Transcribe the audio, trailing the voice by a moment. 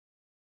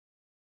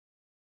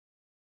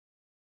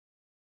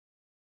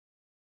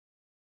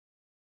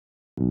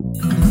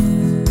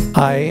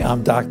Hi,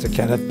 I'm Dr.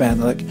 Kenneth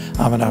Bandolik.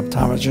 I'm an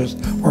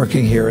optometrist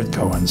working here at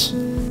Cohen's.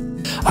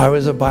 I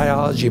was a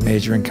biology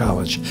major in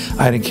college.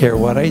 I didn't care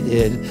what I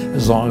did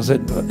as long as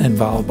it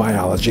involved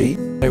biology.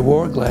 I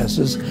wore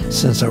glasses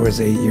since I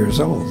was 8 years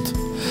old.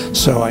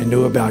 So I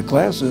knew about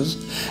glasses,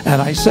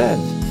 and I said,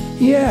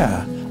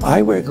 yeah,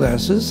 I wear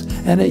glasses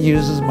and it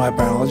uses my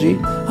biology.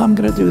 I'm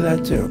going to do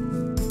that too.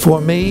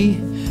 For me,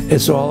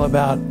 it's all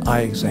about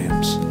eye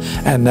exams,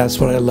 and that's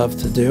what I love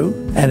to do.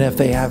 And if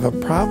they have a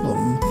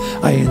problem,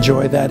 I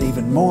enjoy that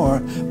even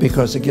more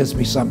because it gives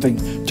me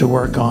something to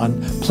work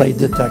on, play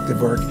detective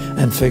work,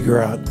 and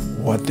figure out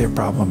what their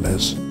problem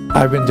is.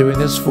 I've been doing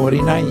this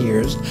 49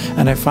 years,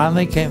 and I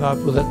finally came up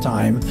with a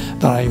time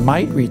that I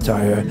might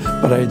retire,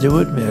 but I do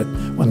admit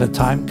when the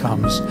time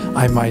comes,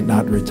 I might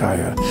not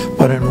retire.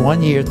 But in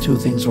 1 year, two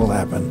things will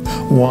happen.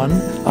 One,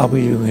 I'll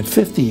be doing it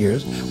 50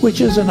 years,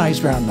 which is a nice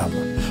round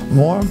number.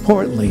 More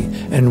importantly,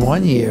 in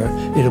 1 year,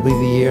 it'll be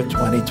the year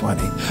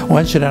 2020.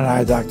 When should an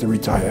eye doctor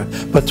retire?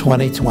 But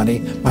 2020,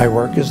 my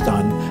work is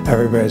done.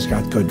 Everybody's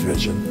got good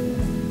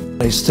vision.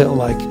 I still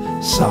like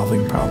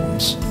solving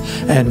problems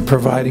and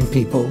providing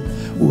people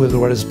with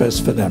what is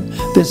best for them.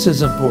 This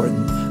is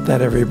important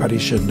that everybody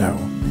should know.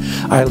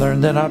 I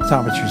learned in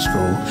optometry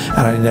school,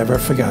 and I never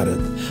forgot it,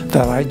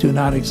 that I do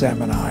not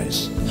examine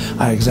eyes.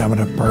 I examine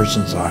a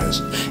person's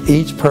eyes.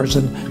 Each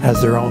person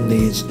has their own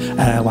needs, and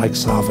I like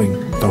solving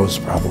those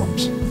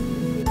problems.